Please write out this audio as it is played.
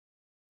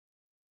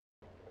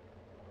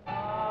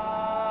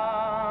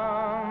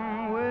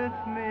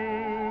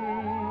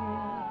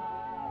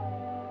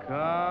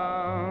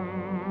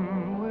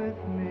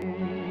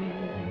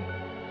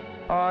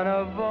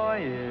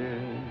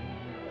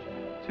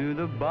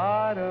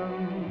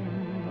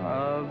bottom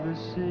of the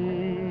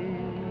sea.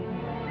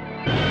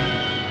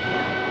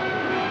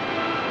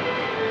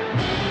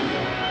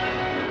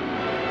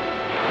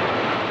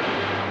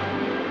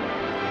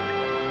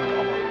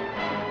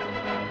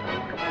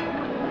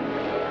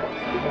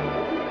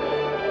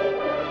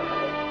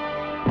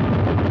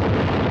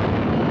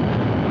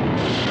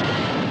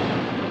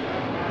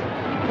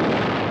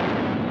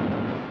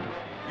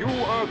 You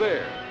are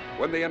there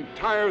when the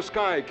entire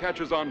sky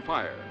catches on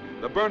fire,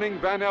 the burning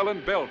Van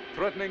Allen belt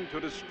threatening to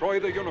destroy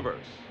the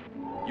universe.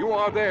 You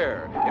are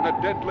there in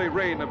a deadly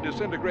rain of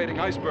disintegrating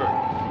icebergs.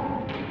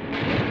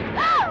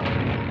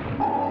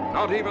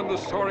 Not even the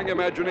soaring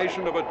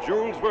imagination of a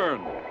Jules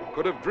Verne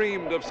could have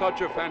dreamed of such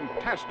a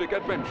fantastic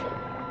adventure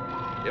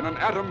in an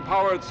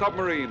atom-powered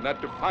submarine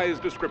that defies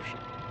description.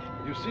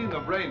 You've seen the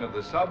brain of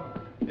the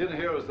sub. In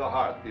here is the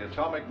heart, the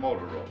atomic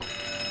motor room.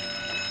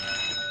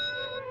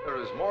 There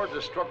is more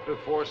destructive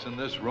force in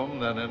this room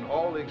than in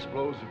all the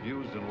explosives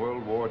used in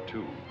World War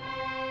II.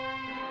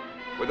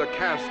 With a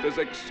cast as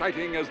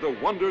exciting as the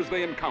wonders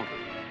they encountered.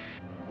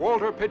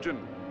 Walter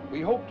Pidgeon.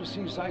 We hope to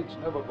see sights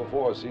never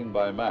before seen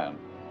by man.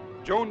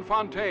 Joan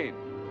Fontaine.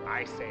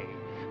 I say,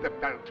 the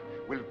belt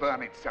will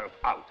burn itself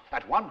out.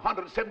 At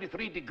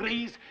 173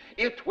 degrees,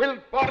 it will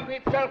burn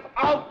itself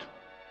out!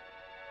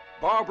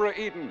 Barbara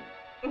Eden.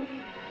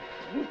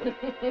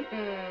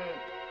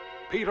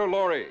 Peter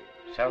Lorre.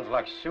 Sounds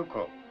like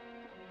Suko.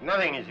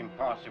 Nothing is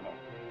impossible.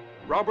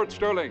 Robert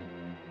Sterling.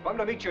 If I'm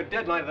to meet your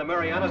deadline of the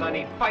Marianas, I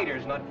need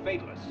fighters, not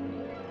fatalists.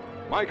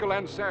 Michael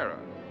Ansara.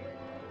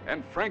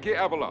 And Frankie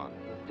Avalon.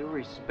 With due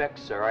respect,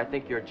 sir, I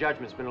think your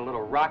judgment's been a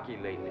little rocky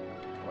lately.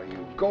 Why,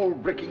 you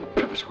gold-bricking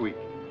pipsqueak.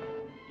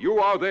 You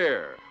are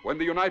there when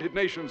the United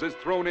Nations is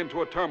thrown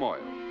into a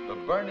turmoil. The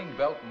burning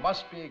belt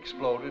must be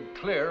exploded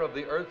clear of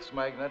the Earth's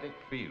magnetic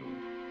field.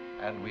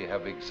 And we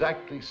have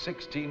exactly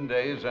 16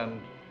 days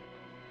and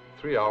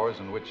 3 hours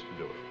in which to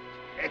do it.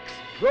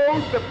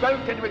 Explode the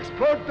belt and you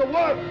explode the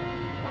world!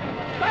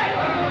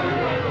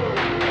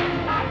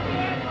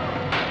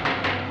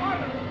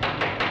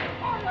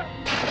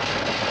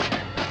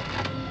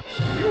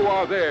 You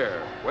are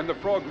there when the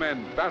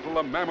frogmen battle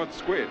a mammoth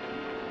squid.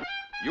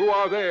 You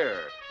are there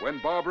when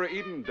Barbara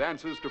Eden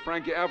dances to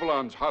Frankie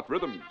Avalon's hot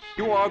rhythms.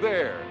 You are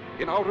there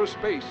in outer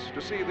space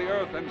to see the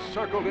Earth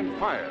encircled in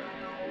fire.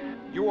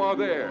 You are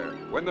there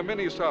when the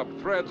mini-sub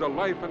threads a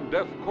life and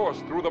death course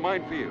through the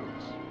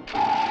minefields.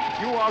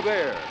 You are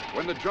there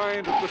when the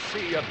giant of the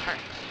sea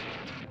attacks.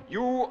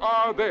 You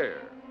are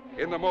there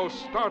in the most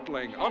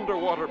startling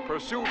underwater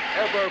pursuit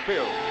ever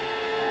filmed.